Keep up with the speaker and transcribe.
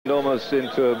almost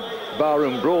into a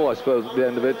barroom brawl, I suppose, at the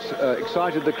end of it.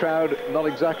 Excited the crowd, not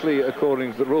exactly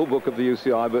according to the rule book of the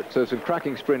UCI, but some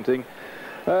cracking sprinting.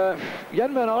 Jan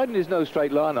van Eijden is no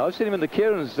straight liner. I've seen him in the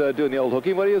Kierans doing the old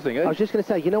hooking. What do you think, eh? I was just going to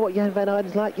say, you know what Jan van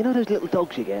Eyden's like? You know those little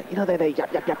dogs you get? You know, they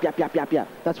yap, yap, yap, yap, yap, yap, yap.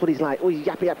 That's what he's like. Oh, he's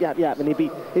yap, yap, yap, yap. And he'd be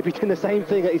doing the same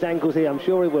thing at his ankles here. I'm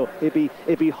sure he will.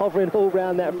 He'd be hovering all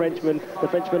round that Frenchman. The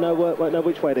Frenchman won't know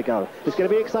which way to go. It's going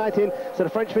to be exciting. So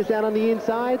the Frenchman's down on the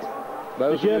inside.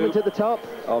 The German's at the top.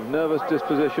 Of nervous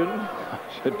disposition,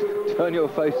 should turn your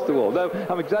face to the wall. No,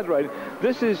 I'm exaggerating.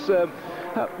 This is...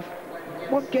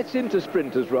 what gets into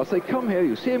sprinters, Ross? They come here,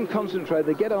 you see them concentrate,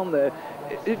 they get on there.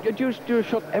 Do you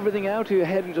shot everything out of your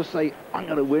head and just say, I'm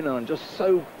going to win, and I'm just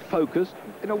so focused?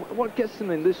 You know, what gets them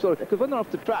in this sort of... Because when they're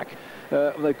off the track,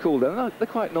 they cool down. They're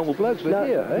quite normal blokes, but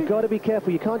here, eh? You've got to be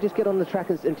careful. You can't just get on the track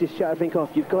and just shut everything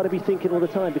off. You've got to be thinking all the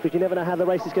time, because you never know how the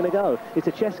race is going to go. It's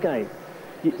a chess game.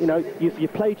 You know,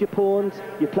 you've played your pawns,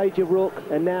 you've played your rook,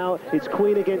 and now it's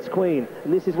queen against queen,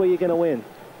 and this is where you're going to win.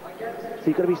 So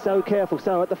you've got to be so careful.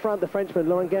 So at the front, the Frenchman,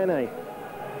 Laurent Gane,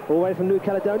 all the way from New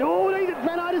Caledonia. Oh,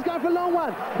 Van Eyden's going for a long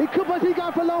one. He could possibly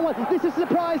go for a long one. This is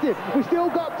surprising. We've still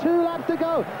got 2 laps to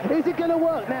go. Is it going to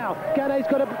work now? Gane's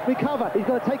got to recover. He's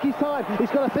got to take his time. He's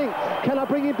got to think, can I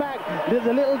bring him back?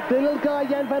 The little guy,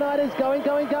 Jan van Eyden's going.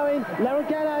 Laurent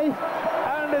Gane.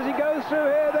 And as he goes through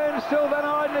here, then still Van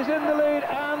Eijden is in the lead,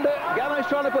 and Gane's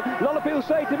trying to put... A lot of people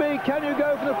say to me, can you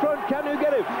go from the front, can you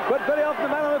get him? But very often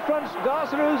the man on the front,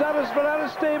 Darcerou's out of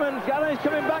steam, and Gane's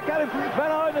coming back at him.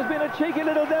 Van Eijden has been a cheeky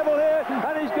little devil here,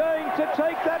 and he's going to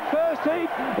take that first heat.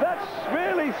 That's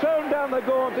really thrown down the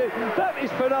gauntlet. That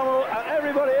is phenomenal, and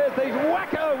everybody here thinks,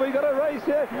 wacko, we've got a race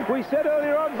here. We said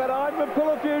earlier on, Van Eijden would pull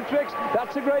a few tricks.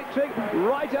 That's a great trick,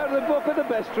 right out of the book of the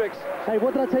best tricks. Hey,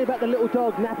 what did I tell you about the little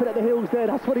dog napping at the heels there?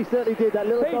 That's what he certainly did, that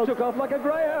little dog. He took off like a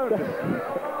greyhound.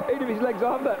 Even if his legs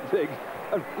aren't that big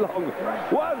and long.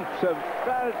 One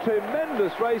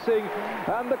tremendous racing,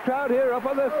 and the crowd here up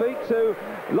on their feet too.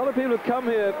 A lot of people have come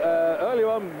here earlier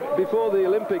on before the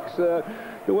Olympics.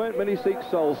 There weren't many seats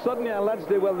sold. Suddenly our lads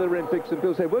did well in the Olympics, and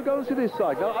people say, we're going to see this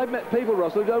cycle. Now, I've met people,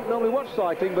 Russell, who don't normally watch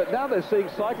cycling, but now they're seeing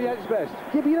cycling at its best.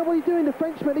 Yeah, but you know what he's doing, the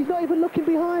Frenchman? He's not even looking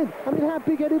behind. I mean, how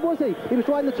big-headed was he? He was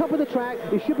right on the top of the track.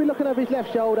 He should be looking over his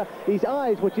left shoulder. His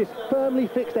eyes were just firmly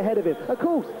fixed ahead of him. Of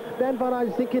course, Van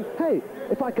Eyden's thinking, hey,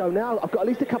 if I go now, I've got at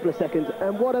least a couple of seconds.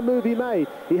 And what a move he made.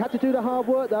 He had to do the hard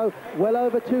work, though. Well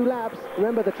over 2 laps.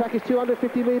 Remember, the track is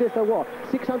 250 metres, so what?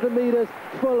 600 metres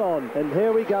full on. And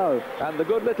here we go. And the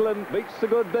good little one beats the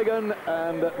good big one.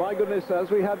 And my goodness,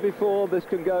 as we had before, this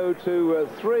can go to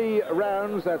 3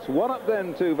 rounds. That's 1 up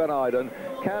then to Van Eijden.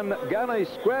 Can Gane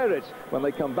square it when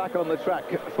they come back on the track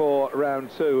for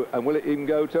round 2? And will it even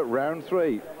go to round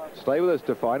 3? Stay with us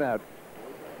to find out.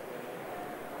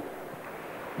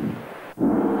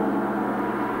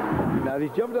 Now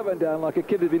he's jumped up and down like a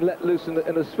kid who's been let loose in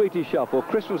a sweetie shop, or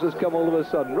Christmas has come all of a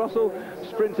sudden. Russell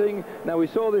sprinting. Now we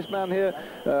saw this man here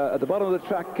at the bottom of the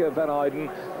track, Van Eijden,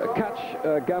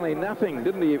 catch Gane napping,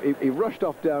 didn't he? He rushed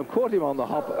off down, caught him on the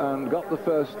hop, and got the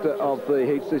first of the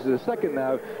heats. This is the second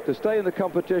now to stay in the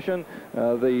competition.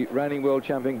 The reigning world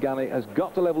champion Gane has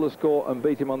got to level the score and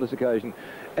beat him on this occasion.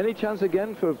 Any chance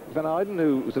again for Van Eijden,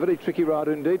 who was a very tricky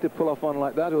rider indeed, to pull off one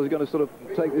like that, or is he going to sort of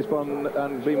take this one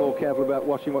and be more careful about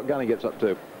watching what Gane gets up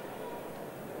to?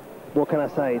 What can I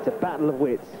say? It's a battle of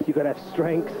wits. You've got to have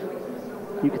strength.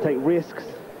 You can take risks.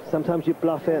 Sometimes you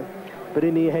bluff it. But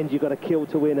in the end, you've got to kill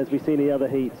to win, as we've seen in the other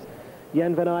heats.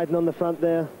 Jan van Eijden on the front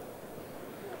there.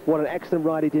 What an excellent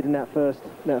ride he did in that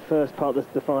first part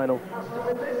of the final.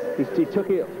 He took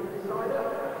it,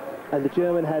 and the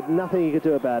German had nothing he could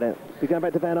do about it. We're going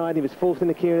back to Van Eijden. He was 4th in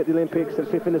the Kieran at the Olympics and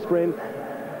 5th in the sprint.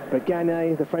 But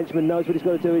Gane, the Frenchman, knows what he's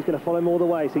got to do. He's going to follow him all the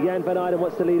way. So Jan van Eijden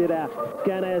wants to lead it out.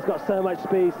 Gane has got so much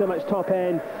speed, so much top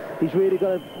end. He's really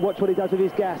got to watch what he does with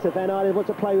his gas. So Van Eijden wants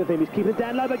to play with him. He's keeping it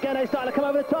down low, but Gane's starting to come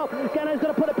over the top. Gane's got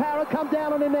to put the power and come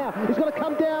down on him now. He's got to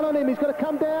come down on him. He's got to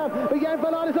come down. But Jan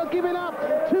van Eijden's not giving up.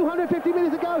 250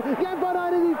 metres ago. Jan van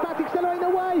Eijden is in fact accelerating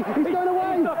away. He's going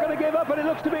away. He's not going to give up, and it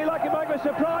looks to me like he might be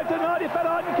surprised tonight if Van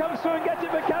Eijden comes through and gets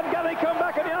it. But can Gane come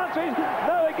back? And the answer is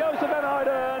no. It goes to Van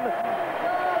Eijden.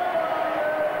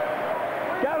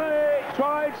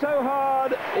 Tried so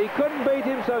hard, he couldn't beat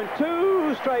him, so in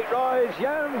 2 straight rides,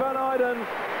 Jan van Eijden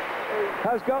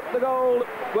has got the gold.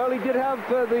 Well, he did have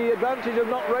the advantage of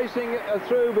not racing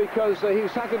through, because he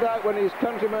sat it out when his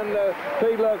countryman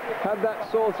Fiedler had that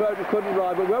sore throat and couldn't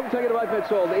ride. But we won't take it away from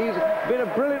it all. He's been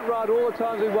a brilliant rider all the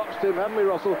times we've watched him, haven't we,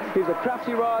 Russell? He's a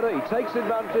crafty rider, he takes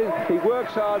advantage, he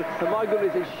works hard, and my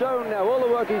goodness, he's shown now all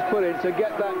the work he's put in to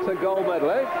get that gold medal,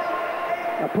 eh?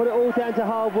 I put it all down to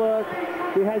hard work.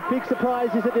 We had big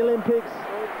surprises at the Olympics.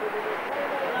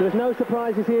 There was no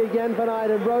surprises here. Jan van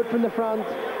Eijden rode from the front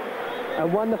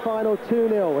and won the final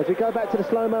 2-0. As we go back to the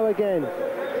slow-mo again,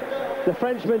 the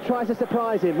Frenchman tries to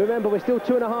surprise him. Remember, we're still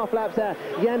 2.5 laps out.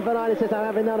 Jan van Eijden says, I'm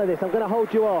having none of this. I'm going to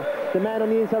hold you off. The man on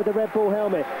the inside of the Red Bull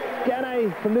helmet.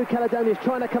 Gane from New Caledonia is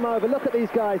trying to come over. Look at these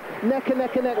guys. Neck and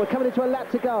neck and neck. We're coming into a lap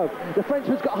to go. The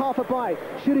Frenchman's got half a bike.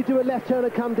 Should he do a left turn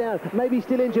and come down? Maybe he's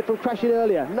still injured from crashing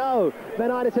earlier. No.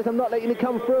 Van Eijden says, I'm not letting you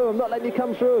come through. I'm not letting you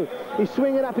come through. He's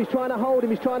swinging up. He's trying to hold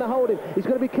him. He's trying to hold him. He's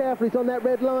got to be careful. He's on that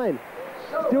red line.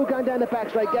 Still going down the back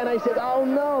straight. Gane says, oh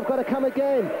no, I've got to come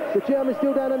again. The German's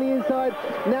still down on the inside.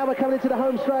 Now we're coming into the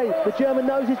home straight. The German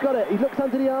knows he's got it. He looks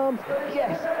under the arms.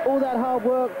 Yes, all that hard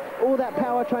work, all that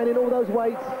power training, all those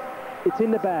weights, it's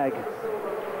in the bag.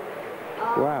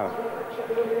 Wow.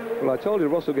 Well, I told you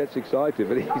Russell gets excited,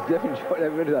 but he's definitely enjoyed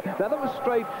every minute of that. Now, that was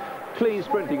straight, clean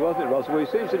sprinting, wasn't it, Russell? We've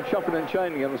seen some chopping and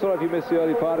chaining. I'm sorry if you missed the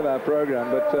early part of our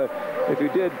programme, but if you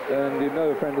did, and you know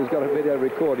a friend who's got a video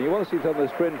recording, you want to see some of the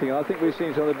sprinting. I think we've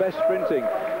seen some of the best sprinting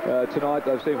tonight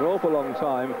that I've seen for an awful long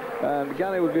time, and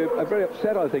Gane would be very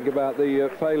upset, I think, about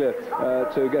the failure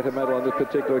to get a medal on this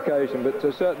particular occasion, but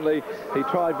certainly he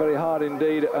tried very hard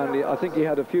indeed, and I think he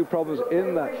had a few problems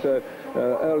in that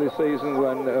early season,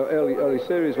 when early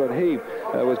series, when he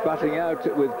was battling out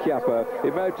with Chiappa.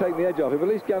 It may have taken the edge off him, but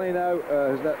at least Gane now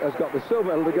has got the silver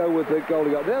medal to go with the gold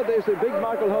he got. There's the big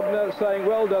Michael Hubner saying,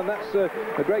 well done. That's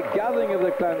a great gathering of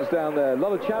the clans down there. A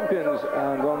lot of champions,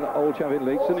 and one old champion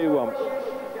leads a new one.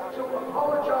 To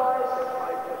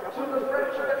apologise to the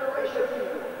French Federation,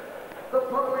 the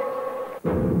public.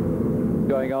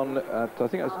 Going on at, I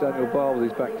think that's Daniel Barr with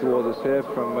his back towards us here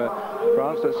from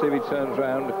France. Let's see if he turns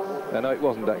round. No, it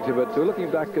wasn't actually, but we're looking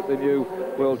back at the new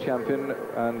world champion,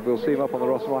 and we'll see him up on the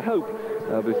roster, I hope,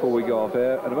 before we go off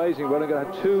air. An amazing run. We're going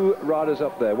to have two riders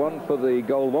up there, one for the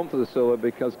gold, one for the silver,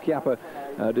 because Chiappa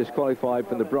disqualified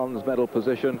from the bronze medal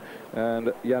position,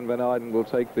 and Jan van Eijden will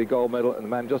take the gold medal, and the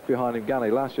man just behind him, Gane,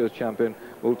 last year's champion,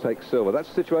 will take silver. That's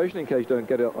the situation, in case you don't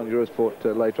get it on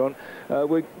Eurosport later on.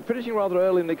 We're finishing rather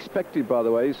early than expected, by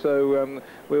the way, so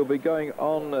we'll be going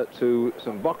on to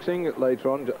some boxing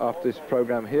later on after this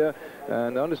programme here,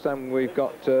 and I understand we've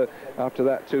got after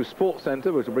that to Sports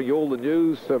Centre, which will bring you all the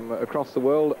news from across the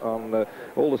world on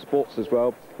all the sports as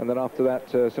well, and then after that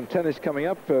some tennis coming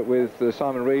up with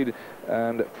Simon Reed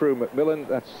and Prue McMillan.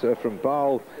 That's from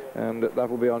Basel, and that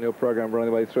will be on your programme running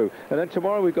the way through. And then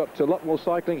tomorrow we've got a lot more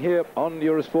cycling here on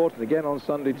Eurosport, and again on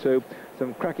Sunday too.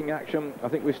 Some cracking action. I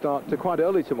think we start quite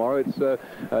early tomorrow. It's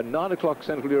 9 o'clock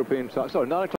Central European time. Sorry, 9 o'clock.